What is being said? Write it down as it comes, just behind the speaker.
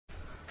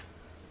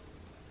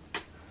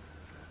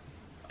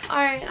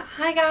Alright,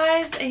 hi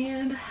guys,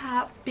 and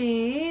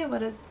happy,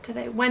 what is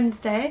today?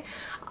 Wednesday.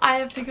 I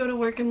have to go to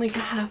work in like a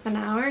half an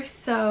hour,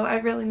 so I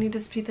really need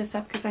to speed this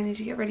up because I need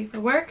to get ready for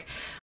work.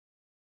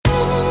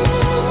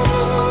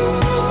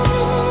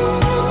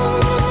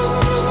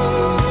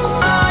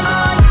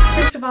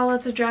 First of all,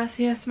 let's address,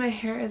 yes, my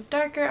hair is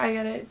darker. I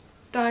got it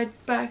dyed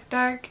back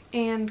dark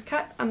and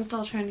cut. I'm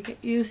still trying to get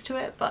used to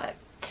it, but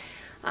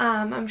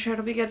I'm sure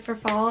it'll be good for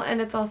fall, and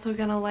it's also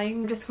gonna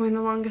lighten. I'm just going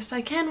the longest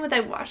I can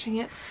without washing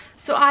it.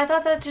 So I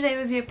thought that today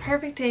would be a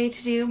perfect day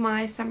to do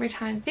my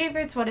summertime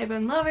favorites, what I've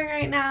been loving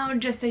right now,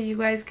 just so you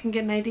guys can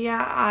get an idea.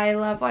 I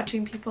love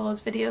watching people's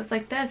videos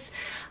like this.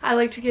 I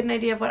like to get an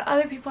idea of what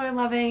other people are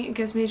loving. It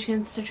gives me a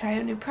chance to try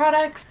out new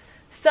products.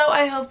 So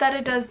I hope that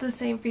it does the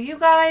same for you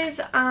guys.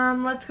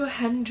 Let's go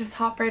ahead and just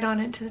hop right on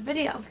into the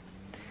video.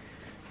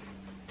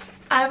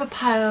 I have a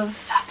pile of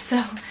stuff,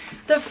 so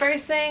the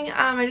first thing,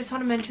 I just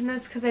want to mention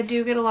this because I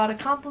do get a lot of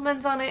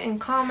compliments on it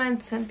and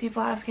comments and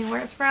people asking where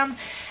it's from.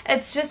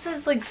 It's just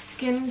this like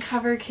skin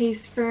cover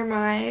case for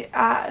my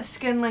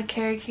skin like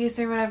carry case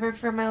or whatever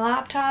for my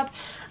laptop.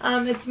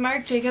 It's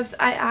Marc Jacobs.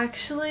 I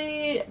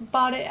actually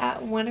bought it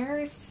at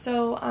Winners,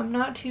 so I'm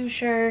not too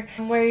sure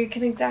where you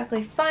can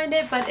exactly find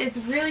it, but it's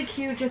really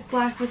cute, just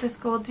black with this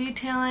gold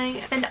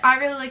detailing, and I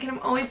really like it. I'm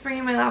always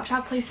bringing my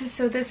laptop places,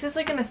 so this is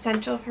like an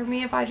essential for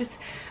me. If I just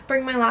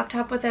bring my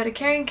laptop without a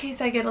carrying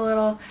case, I get a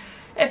little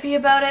iffy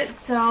about it,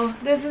 so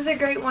this is a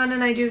great one,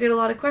 and I do get a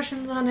lot of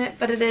questions on it,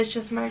 but it is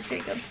just Marc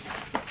Jacobs.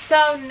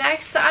 So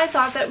next, I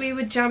thought that we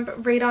would jump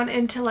right on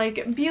into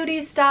like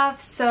beauty stuff.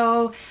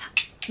 So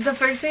the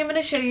first thing I'm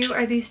going to show you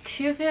are these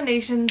two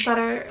foundations that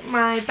are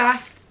my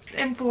back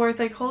and forth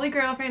like holy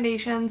grail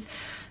foundations.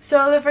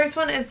 So the first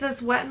one is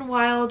this Wet n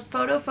Wild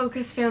Photo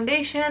Focus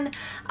foundation.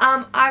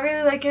 I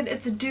really like it.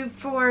 It's a dupe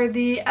for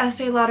the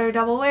Estee Lauder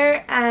Double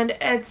Wear, and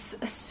it's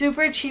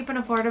super cheap and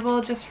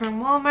affordable just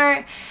from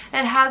Walmart.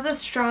 It has a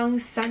strong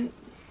scent.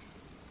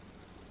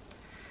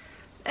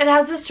 It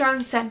has a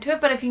strong scent to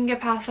it, but if you can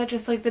get past that,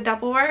 just like the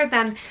Double Wear,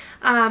 then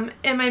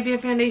it might be a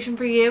foundation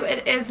for you.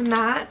 It is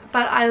matte,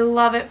 but I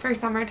love it for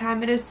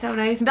summertime. It is so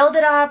nice. Build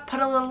it up, put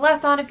a little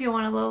less on if you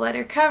want a little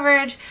lighter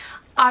coverage.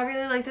 I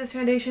really like this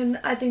foundation.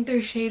 I think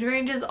their shade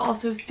range is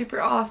also super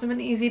awesome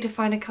and easy to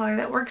find a color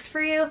that works for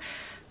you.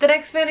 The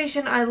next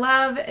foundation I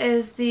love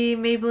is the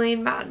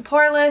Maybelline Matte and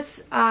Poreless,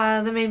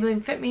 the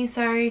Maybelline Fit Me,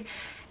 sorry.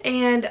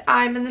 And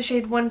I'm in the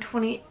shade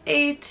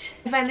 128.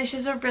 I find this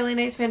is a really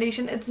nice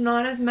foundation. It's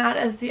not as matte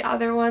as the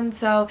other one,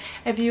 so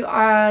if you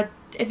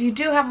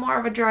do have more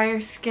of a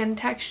drier skin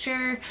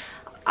texture,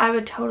 I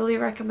would totally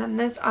recommend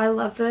this. I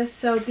love this.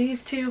 So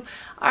these two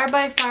are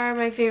by far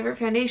my favorite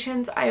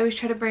foundations. I always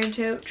try to branch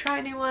out,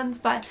 try new ones,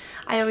 but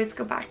I always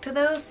go back to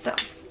those, so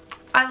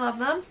I love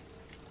them.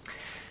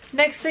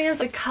 Next thing is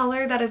the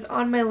color that is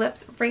on my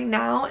lips right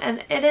now,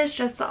 and it is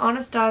just the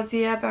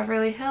Anastasia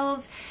Beverly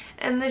Hills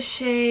in the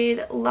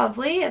shade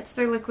Lovely. It's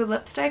their liquid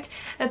lipstick.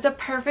 It's a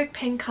perfect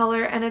pink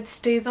color, and it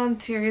stays on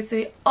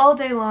seriously all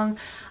day long.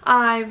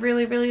 I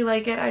really, really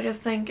like it. I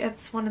just think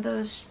it's one of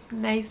those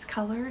nice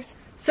colors.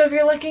 So if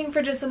you're looking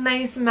for just a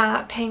nice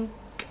matte pink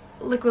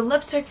liquid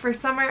lipstick for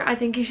summer, I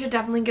think you should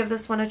definitely give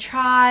this one a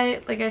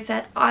try. Like I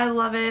said, I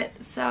love it,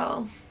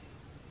 so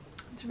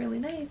it's really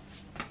nice.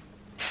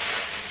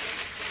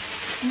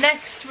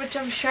 Next, which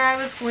I'm sure I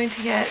was going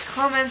to get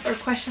comments or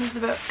questions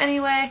about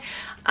anyway,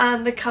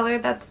 the color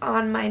that's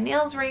on my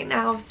nails right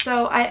now.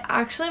 So I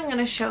actually am going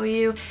to show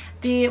you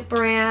the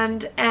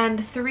brand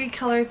and 3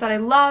 colors that I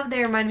love.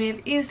 They remind me of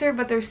Easter,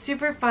 but they're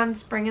super fun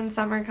spring and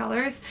summer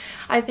colors.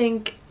 I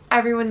think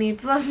everyone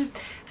needs them.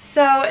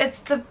 So it's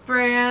the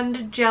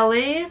brand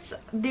Jellies.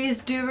 These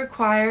do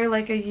require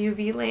like a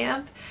UV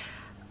lamp.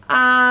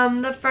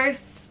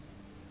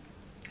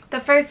 The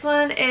first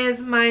one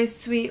is My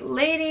Sweet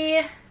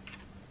Lady,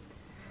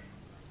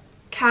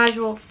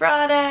 Casual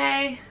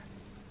Friday,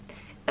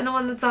 and the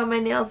one that's on my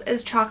nails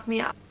is Chalk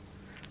Me Up.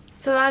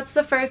 So that's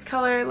the first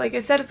color. Like I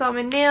said, it's on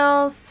my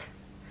nails.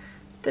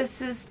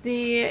 This is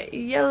the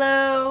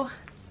yellow,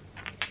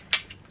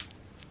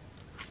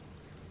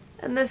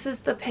 and this is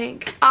the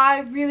pink.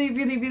 I really,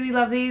 really, really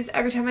love these.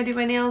 Every time I do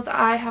my nails,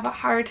 I have a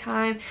hard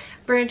time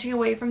branching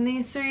away from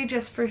these 3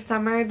 just for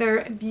summer.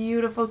 They're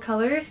beautiful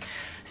colors.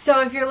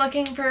 So if you're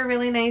looking for a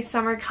really nice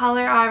summer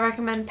color, I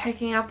recommend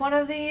picking up one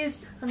of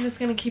these. I'm just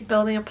going to keep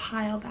building a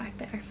pile back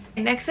there.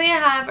 Next thing I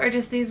have are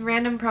just these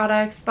random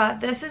products, but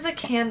this is a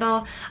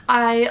candle.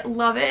 I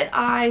love it.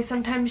 I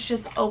sometimes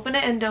just open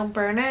it and don't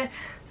burn it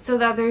so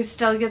that there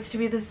still gets to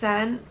be the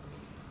scent.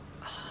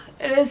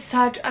 It is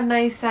such a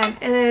nice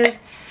scent. It is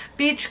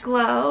Beach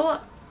Glow,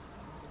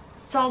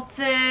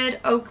 Salted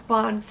Oak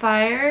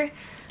Bonfire,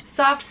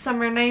 Soft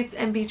Summer Nights,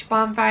 and Beach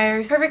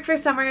Bonfires. Perfect for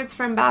summer. It's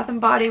from Bath &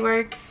 Body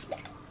Works.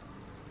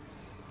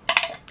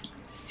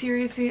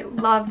 Seriously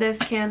love this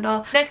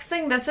candle. Next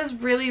thing, this is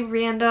really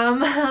random,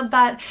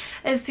 but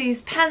it's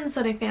these pens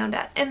that I found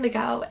at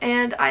Indigo,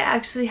 and I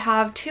actually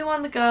have 2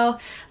 on the go,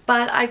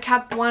 but I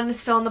kept one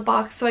still in the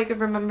box so I could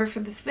remember for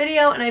this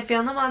video, and I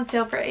found them on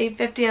sale for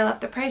 $8.50. I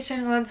left the price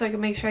tag on so I could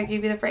make sure I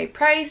gave you the right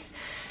price.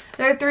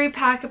 They're a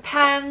 3-pack of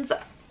pens.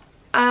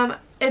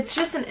 It's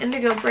just an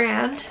Indigo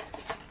brand.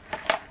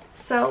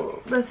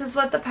 So this is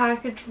what the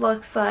package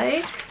looks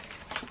like.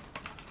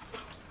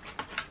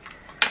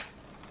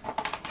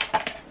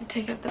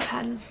 Take out the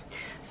pen.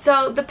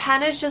 So the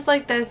pen is just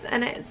like this,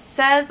 and it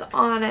says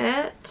on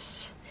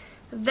it,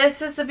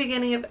 this is the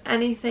beginning of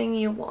anything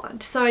you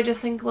want. So I just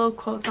think little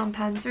quotes on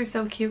pens are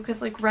so cute,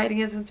 because like writing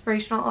is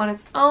inspirational on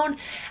its own,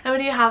 and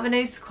when you have a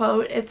nice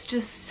quote, it's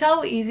just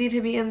so easy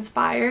to be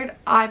inspired,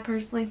 I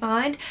personally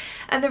find.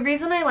 And the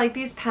reason I like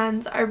these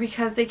pens are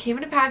because they came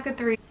in a pack of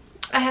 3.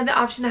 I had the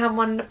option to have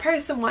one in a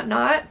purse and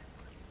whatnot,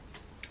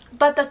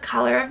 but the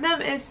color of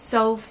them is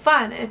so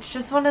fun. It's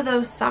just one of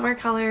those summer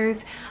colors,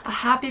 a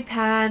happy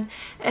pen.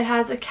 It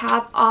has a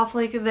cap off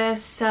like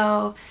this,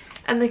 so,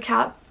 and the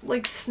cap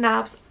like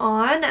snaps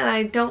on, and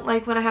I don't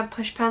like when I have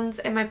push pens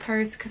in my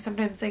purse because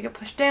sometimes they get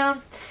pushed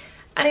down.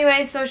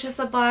 Anyway, so it's just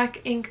a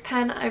black ink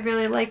pen. I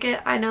really like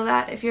it. I know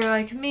that if you're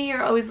like me,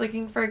 you're always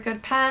looking for a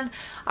good pen.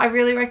 I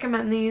really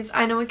recommend these.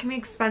 I know it can be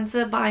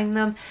expensive buying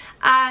them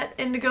at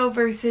Indigo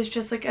versus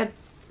just like a,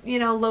 you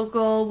know,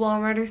 local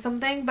Walmart or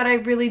something, but I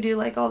really do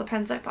like all the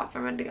pens I bought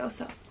from Indigo,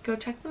 so go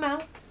check them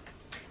out.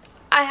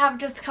 I have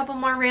just a couple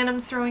more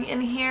randoms throwing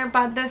in here,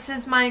 but this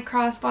is my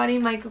crossbody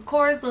Michael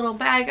Kors little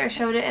bag. I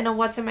showed it in a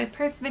what's in my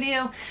purse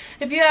video.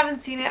 If you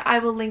haven't seen it, I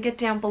will link it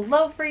down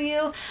below for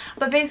you.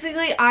 But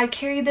basically, I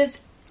carry this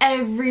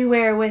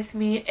everywhere with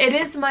me. It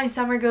is my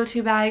summer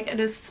go-to bag. It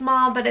is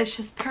small, but it's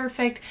just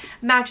perfect.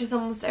 Matches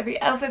almost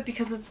every outfit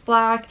because it's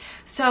black.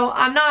 So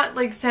I'm not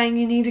like saying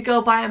you need to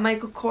go buy a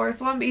Michael Kors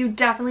one, but you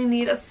definitely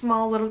need a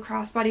small little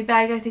crossbody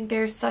bag. I think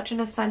they're such an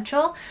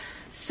essential.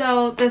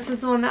 So this is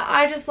the one that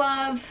I just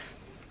love.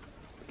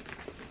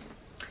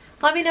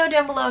 Let me know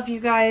down below if you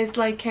guys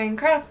like carrying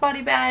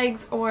crossbody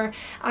bags or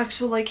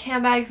actual like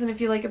handbags, and if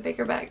you like a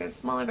bigger bag or a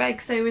smaller bag,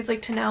 because I always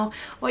like to know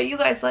what you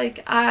guys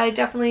like. I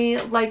definitely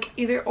like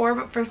either or,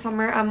 but for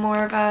summer I'm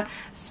more of a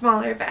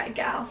smaller bag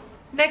gal.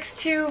 Next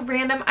two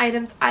random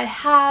items I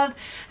have.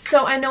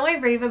 So I know I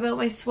rave about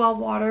my Swell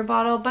water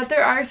bottle, but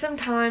there are some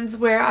times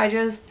where I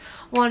just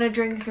want to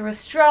drink through a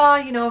straw.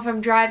 You know, if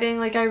I'm driving,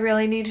 like I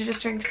really need to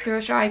just drink through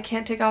a straw. I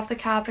can't take off the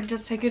cap and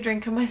just take a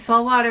drink of my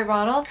Swell water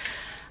bottle.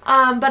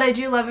 But I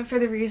do love it for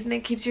the reason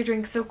it keeps your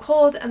drinks so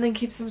cold and then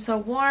keeps them so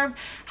warm.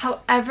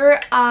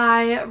 However,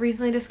 I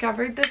recently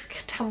discovered this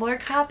tumbler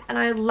cup and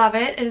I love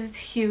it. It is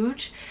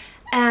huge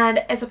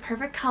and it's a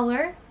perfect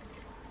color.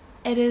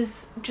 It is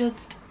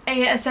just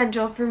a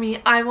essential for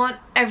me. I want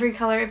every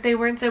color. If they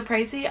weren't so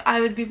pricey, I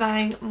would be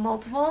buying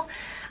multiple.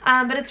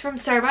 But it's from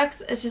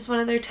Starbucks. It's just one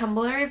of their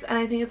tumblers, and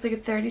I think it's like a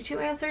 32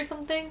 ounce or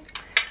something.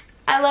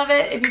 I love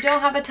it. If you don't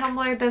have a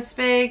tumbler this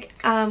big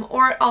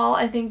or at all,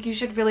 I think you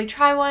should really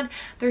try one.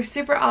 They're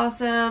super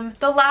awesome.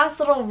 The last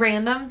little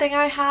random thing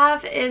I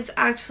have is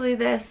actually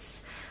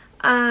this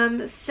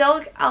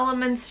Silk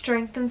Elements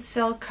Strength &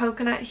 Silk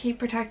Coconut Heat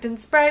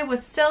Protectant Spray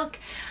with silk.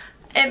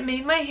 It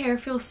made my hair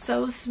feel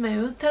so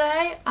smooth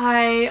today.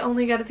 I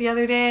only got it the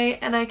other day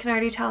and I can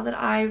already tell that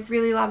I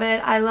really love it.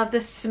 I love the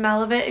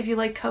smell of it. If you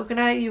like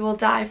coconut, you will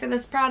die for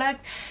this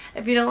product.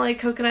 If you don't like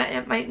coconut,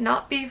 it might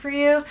not be for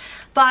you.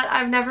 But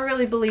I've never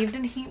really believed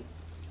in heat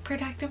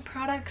protectant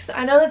products.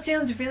 I know that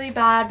sounds really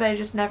bad, but I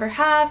just never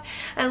have.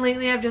 And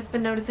lately I've just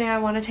been noticing I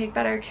want to take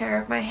better care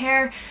of my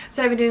hair.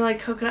 So I've been doing like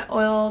coconut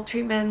oil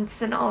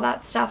treatments and all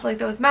that stuff, like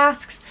those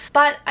masks.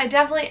 But I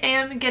definitely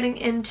am getting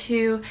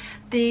into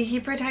the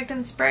heat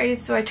protectant sprays.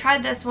 So I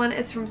tried this one.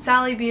 It's from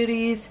Sally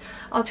Beauties.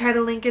 I'll try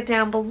to link it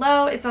down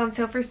below. It's on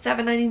sale for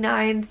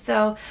 $7.99.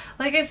 So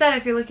like I said,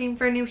 if you're looking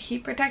for a new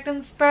heat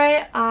protectant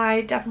spray,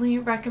 I definitely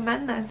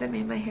recommend this. It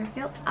made my hair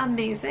feel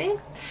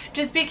amazing.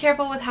 Just be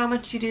careful with how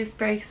much you do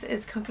spray because it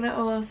is coconut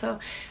oil. So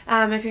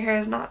if your hair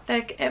is not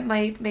thick, it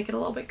might make it a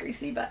little bit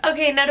greasy. But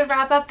okay, now to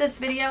wrap up this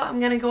video, I'm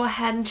going to go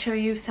ahead and show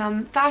you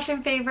some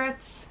fashion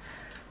favorites.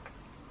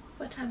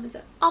 What time is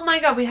it? Oh my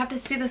god, we have to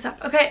speed this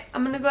up. Okay,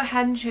 I'm gonna go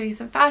ahead and show you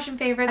some fashion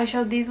favorites. I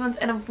showed these ones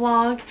in a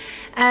vlog,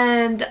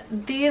 and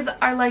these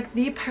are like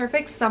the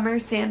perfect summer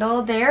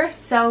sandal. They're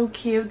so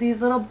cute.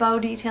 These little bow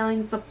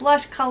detailings, the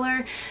blush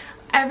color,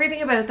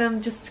 everything about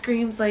them just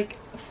screams like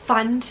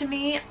fun to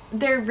me.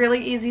 They're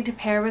really easy to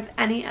pair with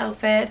any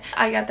outfit.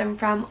 I got them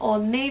from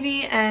Old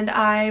Navy, and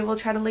I will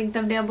try to link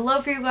them down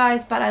below for you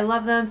guys, but I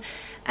love them,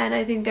 and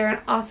I think they're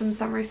an awesome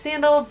summer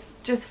sandal.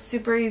 Just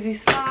super easy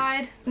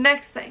slide.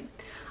 Next thing.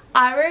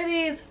 I wear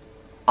these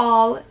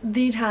all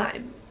the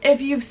time.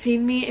 If you've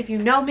seen me, if you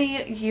know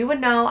me, you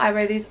would know I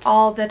wear these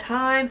all the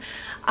time.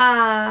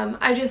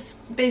 I just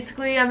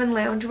basically I'm in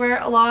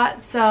loungewear a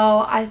lot,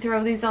 so I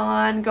throw these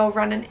on, go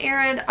run an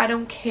errand. I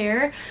don't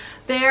care.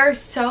 They are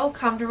so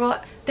comfortable.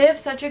 They have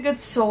such a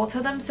good sole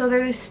to them. So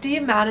they're the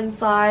Steve Madden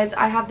slides.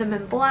 I have them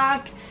in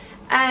black.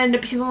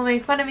 And people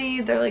make fun of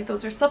me. They're like,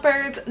 those are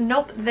slippers.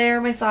 Nope, they're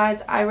my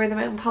slides. I wear them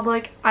out in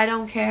public. I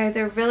don't care.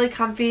 They're really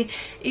comfy,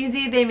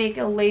 easy. They make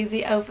a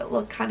lazy outfit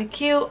look kind of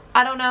cute.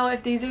 I don't know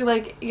if these are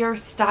like your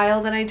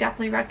style, then I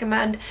definitely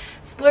recommend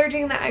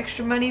splurging the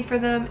extra money for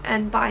them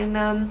and buying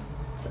them.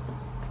 So.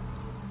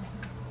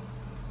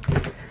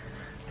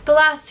 The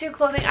last two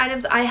clothing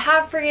items I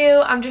have for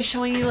you, I'm just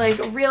showing you like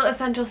real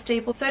essential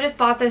staples. So I just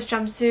bought this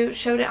jumpsuit,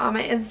 showed it on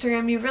my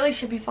Instagram. You really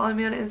should be following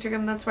me on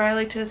Instagram. That's where I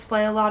like to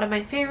display a lot of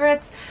my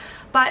favorites.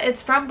 But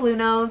it's from Blue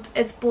Notes.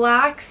 It's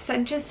black,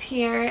 cinches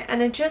here,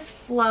 and it just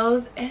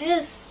flows. It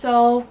is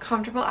so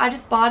comfortable. I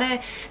just bought it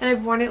and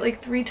I've worn it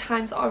like 3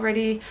 times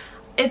already.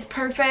 It's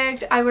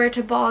perfect. I wear it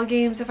to ball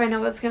games if I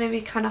know it's going to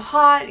be kind of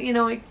hot. You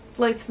know, it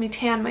lets me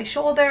tan my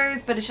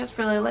shoulders, but it's just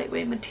really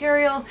lightweight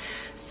material.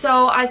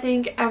 So I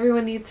think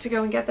everyone needs to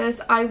go and get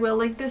this. I will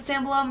link this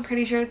down below. I'm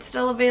pretty sure it's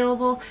still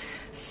available.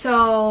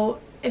 So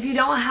if you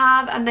don't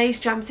have a nice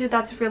jumpsuit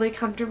that's really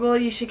comfortable,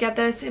 you should get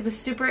this. It was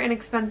super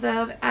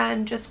inexpensive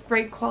and just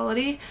great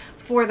quality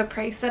for the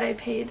price that I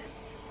paid.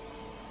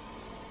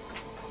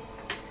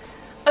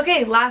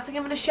 Okay, last thing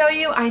I'm going to show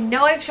you. I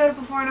know I've showed it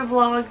before in a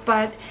vlog,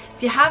 but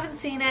if you haven't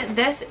seen it,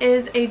 this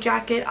is a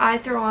jacket I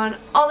throw on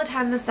all the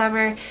time this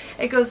summer.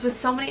 It goes with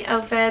so many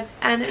outfits,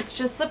 and it's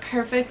just the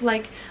perfect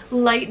like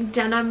light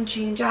denim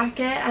jean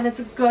jacket, and it's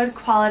a good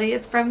quality.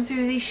 It's from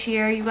Susie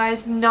Shear. You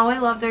guys know I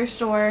love their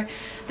store.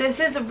 This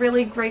is a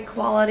really great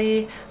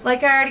quality.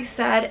 Like I already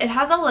said, it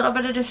has a little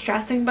bit of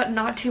distressing, but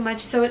not too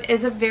much, so it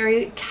is a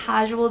very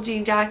casual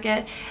jean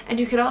jacket, and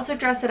you could also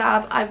dress it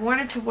up. I've worn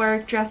it to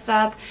work, dressed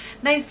up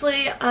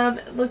nicely.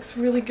 It looks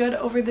really good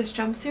over this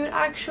jumpsuit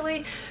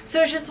actually.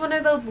 So it's just one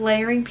of those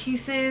layering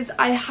pieces.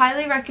 I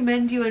highly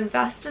recommend you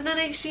invest in a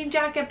nice jean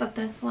jacket, but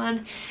this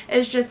one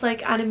is just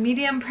like at a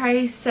medium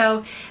price,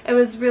 so it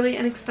was really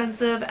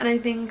inexpensive, and I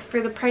think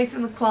for the price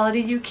and the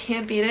quality you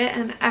can't beat it,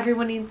 and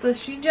everyone needs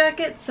this jean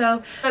jacket.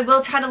 So I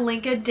will try to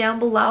link it down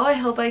below. I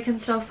hope I can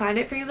still find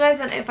it for you guys,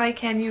 and if I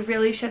can, you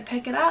really should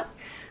pick it up.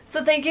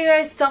 So thank you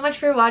guys so much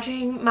for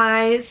watching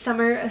my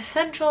summer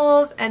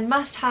essentials and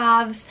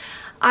must-haves.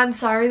 I'm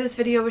sorry this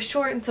video was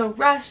short and so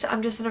rushed.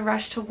 I'm just in a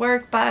rush to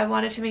work, but I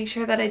wanted to make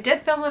sure that I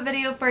did film a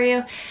video for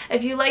you.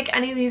 If you like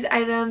any of these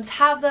items,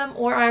 have them,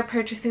 or are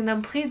purchasing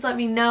them, please let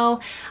me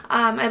know.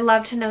 I'd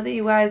love to know that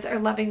you guys are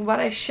loving what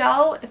I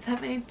show, if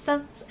that made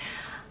sense.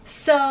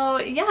 So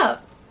yeah,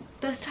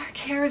 this dark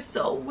hair is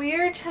so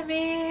weird to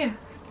me.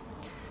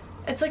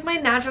 It's like my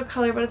natural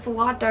color, but it's a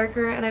lot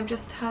darker, and I've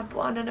just had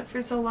blonde in it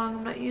for so long,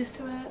 I'm not used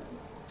to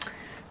it.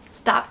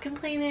 Stop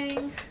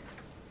complaining.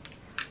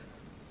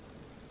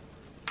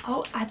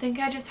 Oh, I think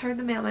I just heard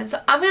the mailman. So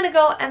I'm going to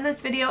go end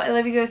this video. I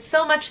love you guys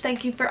so much.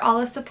 Thank you for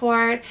all the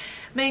support.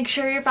 Make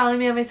sure you're following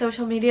me on my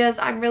social medias.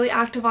 I'm really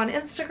active on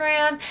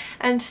Instagram.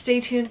 And stay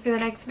tuned for the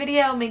next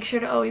video. Make sure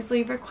to always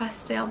leave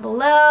requests down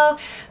below.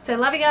 So I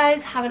love you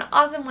guys. Have an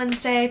awesome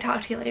Wednesday.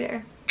 Talk to you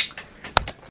later.